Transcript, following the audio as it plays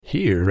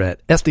Here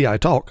at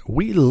SDI Talk,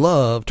 we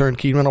love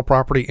turnkey rental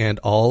property and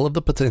all of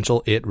the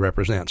potential it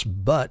represents,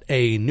 but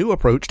a new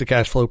approach to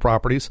cash flow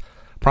properties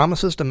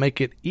promises to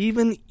make it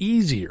even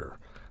easier.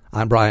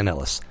 I'm Brian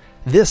Ellis.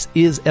 This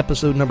is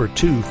episode number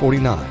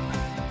 249.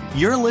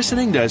 You're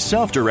listening to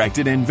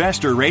Self-Directed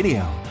Investor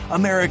Radio,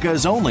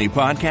 America's only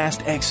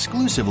podcast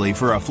exclusively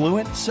for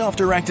affluent,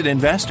 self-directed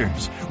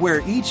investors,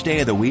 where each day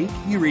of the week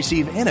you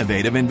receive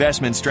innovative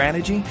investment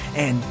strategy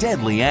and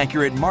deadly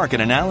accurate market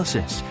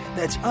analysis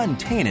that's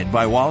untainted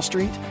by Wall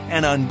Street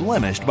and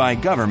unblemished by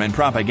government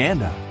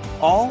propaganda,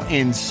 all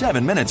in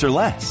 7 minutes or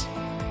less.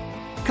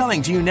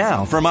 Coming to you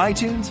now from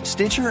iTunes,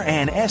 Stitcher,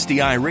 and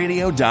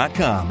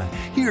SDIRadio.com,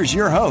 here's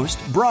your host,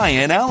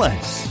 Brian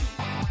Ellis.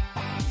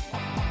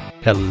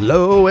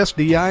 Hello,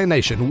 SDI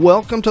Nation.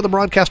 Welcome to the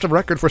broadcast of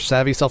record for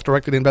savvy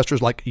self-directed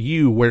investors like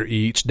you, where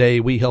each day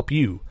we help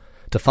you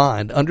to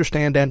find,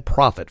 understand, and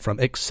profit from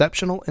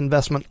exceptional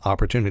investment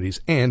opportunities.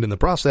 And in the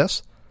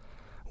process,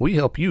 we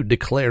help you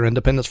declare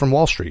independence from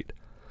Wall Street.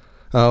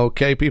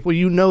 Okay, people,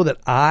 you know that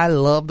I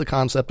love the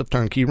concept of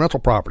turnkey rental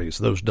properties,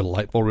 those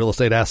delightful real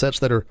estate assets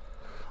that are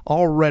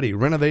already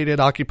renovated,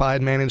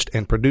 occupied, managed,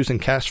 and producing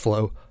cash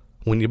flow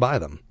when you buy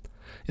them.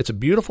 It's a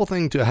beautiful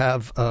thing to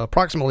have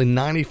approximately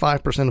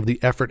 95% of the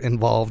effort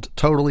involved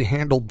totally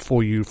handled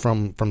for you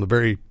from the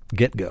very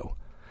get-go.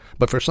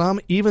 But for some,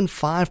 even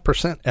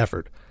 5%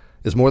 effort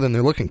is more than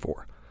they're looking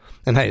for.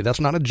 And hey,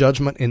 that's not a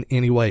judgment in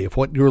any way. If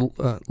what you're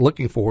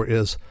looking for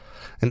is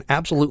an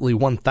absolutely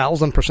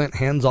 1,000%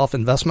 hands-off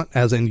investment,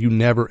 as in you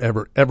never,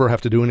 ever, ever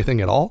have to do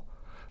anything at all,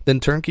 then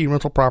turnkey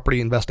rental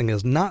property investing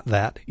is not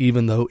that,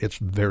 even though it's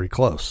very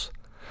close.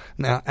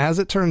 Now, as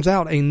it turns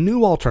out, a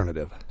new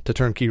alternative to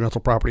turnkey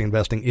rental property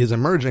investing is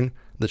emerging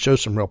that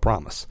shows some real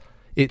promise.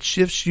 It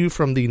shifts you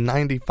from the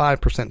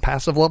 95%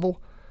 passive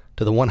level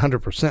to the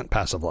 100%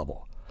 passive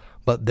level.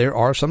 But there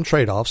are some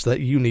trade-offs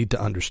that you need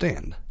to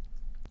understand.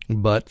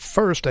 But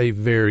first, a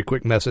very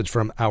quick message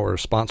from our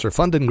sponsor,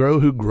 Fund & Grow,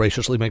 who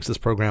graciously makes this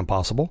program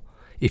possible.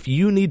 If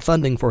you need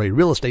funding for a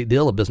real estate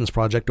deal, a business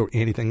project, or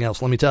anything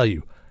else, let me tell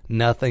you,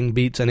 nothing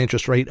beats an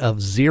interest rate of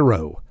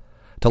 0.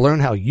 To learn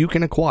how you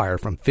can acquire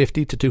from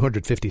 $50,000 to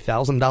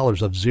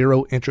 $250,000 of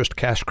zero-interest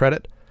cash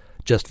credit,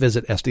 just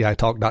visit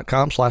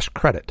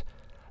sditalk.com/credit.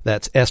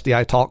 That's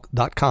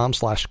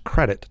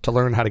sditalk.com/credit to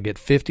learn how to get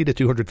 $50,000 to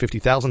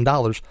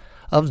 $250,000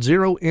 of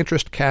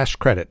zero-interest cash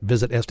credit.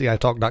 Visit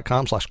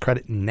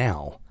sditalk.com/credit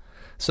now.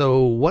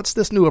 So what's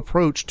this new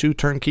approach to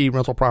turnkey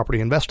rental property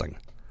investing?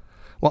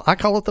 Well, I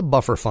call it the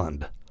buffer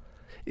fund.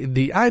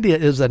 The idea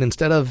is that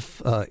instead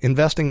of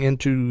investing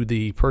into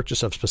the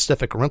purchase of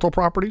specific rental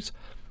properties,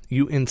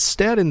 you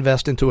instead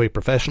invest into a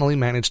professionally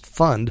managed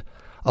fund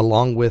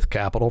along with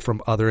capital from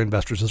other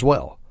investors as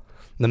well.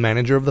 The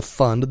manager of the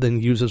fund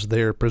then uses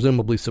their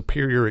presumably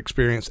superior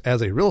experience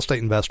as a real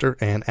estate investor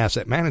and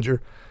asset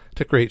manager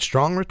to create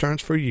strong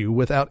returns for you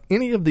without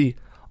any of the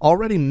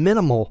already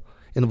minimal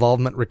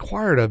involvement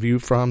required of you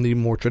from the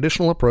more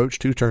traditional approach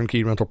to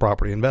turnkey rental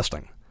property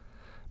investing.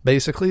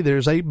 Basically,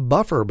 there's a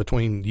buffer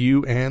between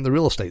you and the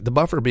real estate, the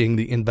buffer being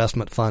the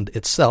investment fund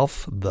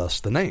itself, thus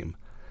the name.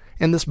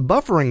 And this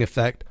buffering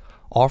effect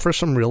offers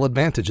some real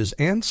advantages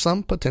and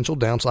some potential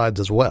downsides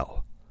as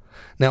well.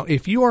 Now,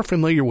 if you are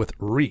familiar with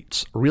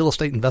REITs, real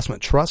estate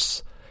investment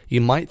trusts,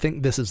 you might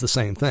think this is the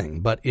same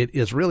thing, but it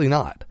is really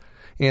not.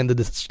 And the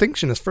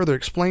distinction is further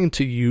explained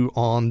to you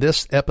on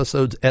this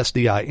episode's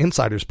SDI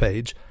Insiders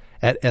page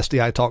at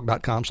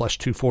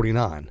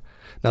sditalk.com/249.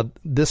 Now,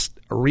 this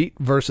REIT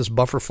versus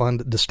buffer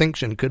fund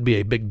distinction could be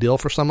a big deal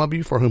for some of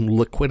you for whom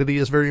liquidity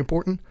is very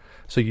important,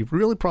 so you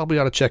really probably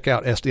ought to check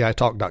out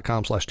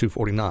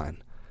sditalk.com/249.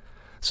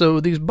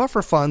 So these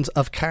buffer funds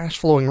of cash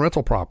flowing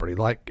rental property,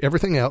 like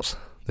everything else,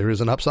 there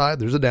is an upside,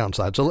 there's a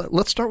downside. So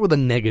let's start with the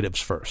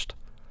negatives first.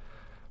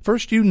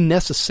 First, you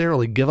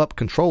necessarily give up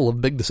control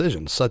of big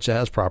decisions, such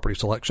as property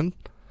selection,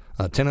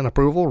 tenant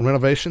approval,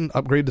 renovation,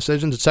 upgrade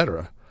decisions,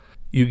 etc.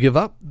 You give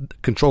up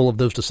control of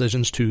those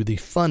decisions to the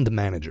fund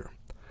manager.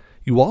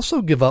 You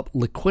also give up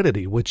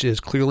liquidity, which is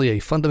clearly a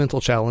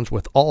fundamental challenge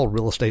with all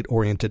real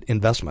estate-oriented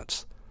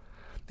investments.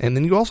 And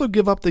then you also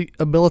give up the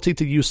ability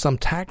to use some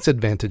tax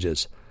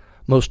advantages,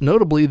 most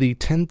notably the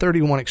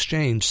 1031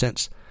 exchange,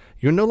 since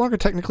you're no longer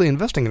technically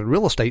investing in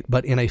real estate,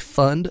 but in a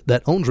fund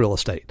that owns real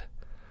estate.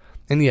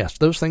 And yes,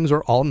 those things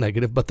are all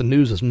negative, but the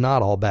news is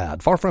not all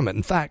bad. Far from it.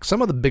 In fact,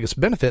 some of the biggest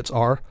benefits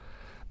are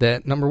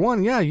that, number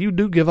one, yeah, you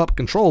do give up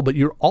control, but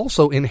you're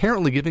also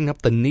inherently giving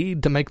up the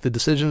need to make the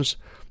decisions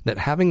that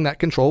having that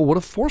control would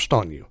have forced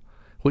on you,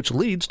 which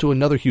leads to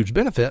another huge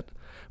benefit,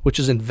 which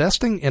is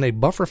investing in a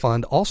buffer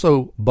fund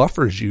also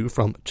buffers you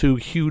from two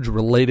huge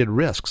related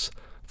risks,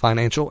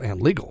 financial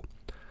and legal.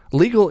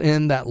 Legal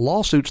in that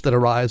lawsuits that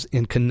arise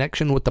in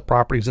connection with the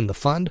properties in the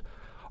fund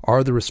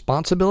are the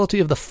responsibility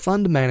of the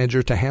fund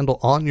manager to handle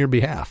on your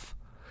behalf.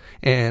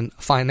 And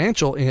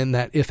financial in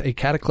that if a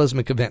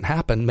cataclysmic event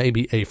happened,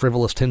 maybe a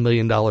frivolous $10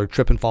 million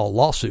trip and fall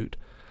lawsuit,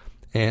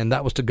 and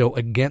that was to go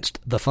against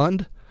the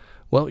fund,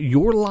 well,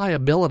 your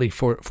liability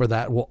for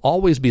that will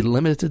always be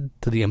limited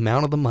to the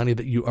amount of the money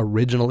that you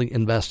originally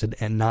invested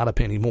and not a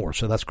penny more.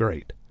 So that's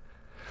great.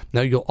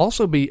 Now, you'll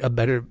also be a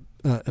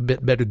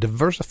bit better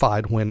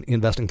diversified when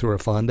investing through a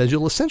fund, as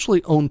you'll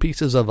essentially own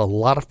pieces of a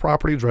lot of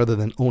properties rather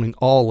than owning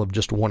all of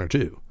just one or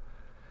two.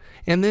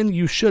 And then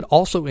you should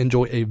also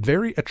enjoy a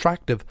very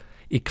attractive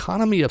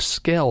economy of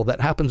scale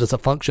that happens as a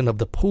function of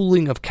the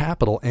pooling of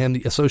capital and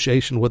the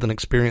association with an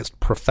experienced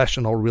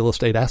professional real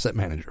estate asset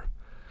manager.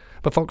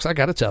 But folks, I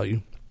got to tell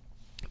you,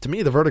 to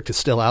me, the verdict is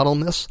still out on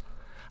this.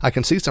 I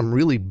can see some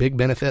really big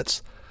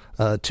benefits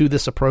to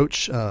this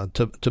approach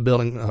to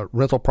building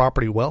rental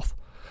property wealth.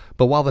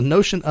 But while the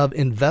notion of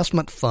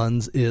investment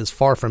funds is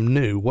far from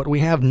new, what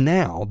we have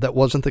now that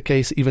wasn't the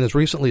case even as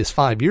recently as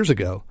 5 years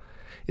ago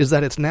is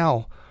that it's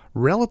now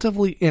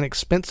relatively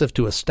inexpensive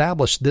to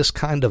establish this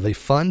kind of a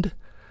fund,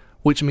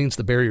 which means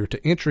the barrier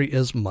to entry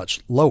is much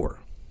lower.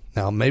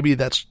 Now, maybe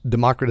that's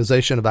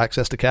democratization of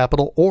access to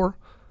capital, or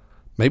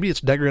maybe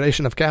it's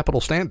degradation of capital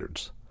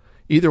standards.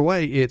 Either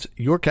way, it's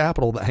your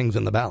capital that hangs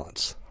in the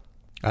balance.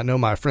 I know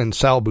my friend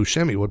Sal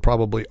Buscemi would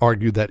probably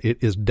argue that it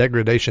is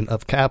degradation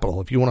of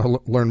capital. If you want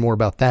to learn more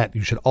about that,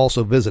 you should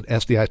also visit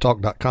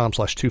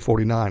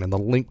sditalk.com/249, and the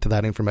link to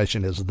that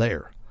information is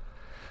there.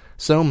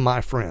 So,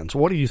 my friends,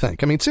 what do you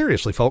think? I mean,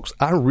 seriously, folks,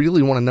 I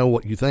really want to know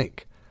what you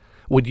think.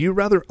 Would you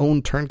rather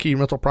own turnkey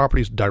rental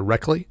properties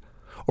directly,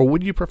 or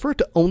would you prefer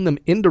to own them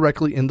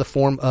indirectly in the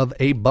form of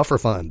a buffer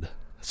fund?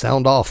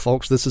 Sound off,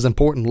 folks. This is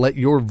important. Let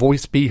your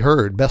voice be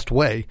heard. Best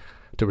way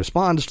to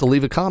respond is to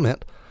leave a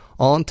comment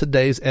on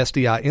today's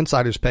SDI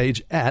Insiders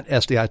page at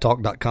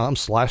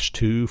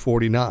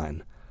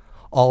sditalk.com/249.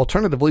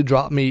 Alternatively,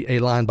 drop me a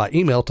line by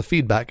email to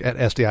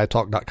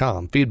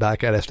feedback@sditalk.com,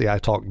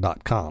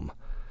 feedback@sditalk.com.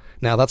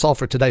 Now, that's all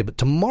for today, but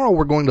tomorrow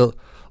we're going to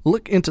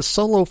look into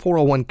solo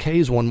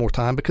 401ks one more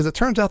time, because it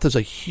turns out there's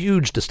a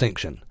huge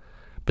distinction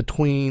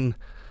between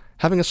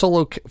having a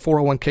solo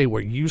 401k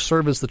where you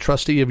serve as the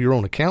trustee of your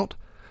own account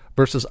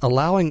versus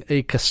allowing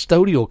a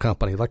custodial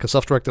company, like a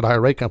self-directed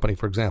IRA company,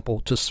 for example,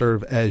 to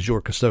serve as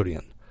your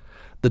custodian.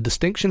 The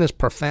distinction is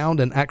profound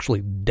and actually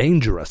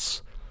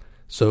dangerous.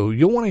 So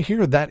you'll want to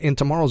hear that in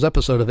tomorrow's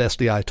episode of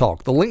SDI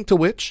Talk, the link to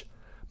which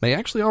may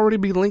actually already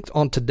be linked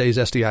on today's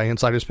SDI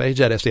Insiders page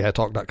at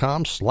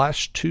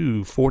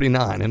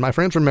sditalk.com/249. And my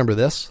friends, remember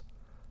this: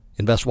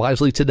 invest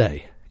wisely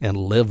today and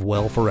live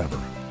well forever.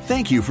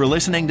 Thank you for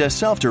listening to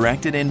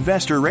Self-Directed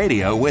Investor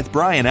Radio with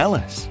Brian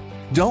Ellis.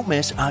 Don't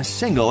miss a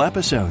single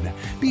episode.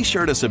 Be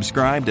sure to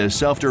subscribe to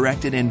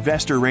Self-Directed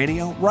Investor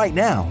Radio right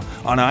now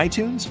on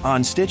iTunes,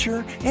 on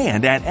Stitcher,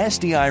 and at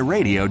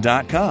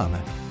SDIRadio.com.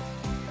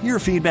 Your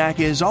feedback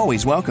is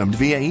always welcomed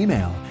via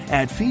email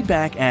at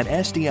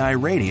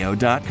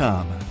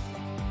feedback@SDIRadio.com.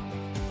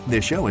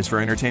 This show is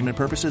for entertainment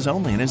purposes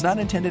only and is not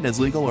intended as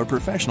legal or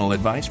professional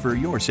advice for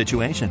your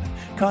situation.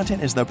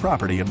 Content is the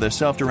property of the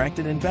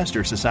Self-Directed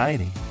Investor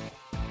Society.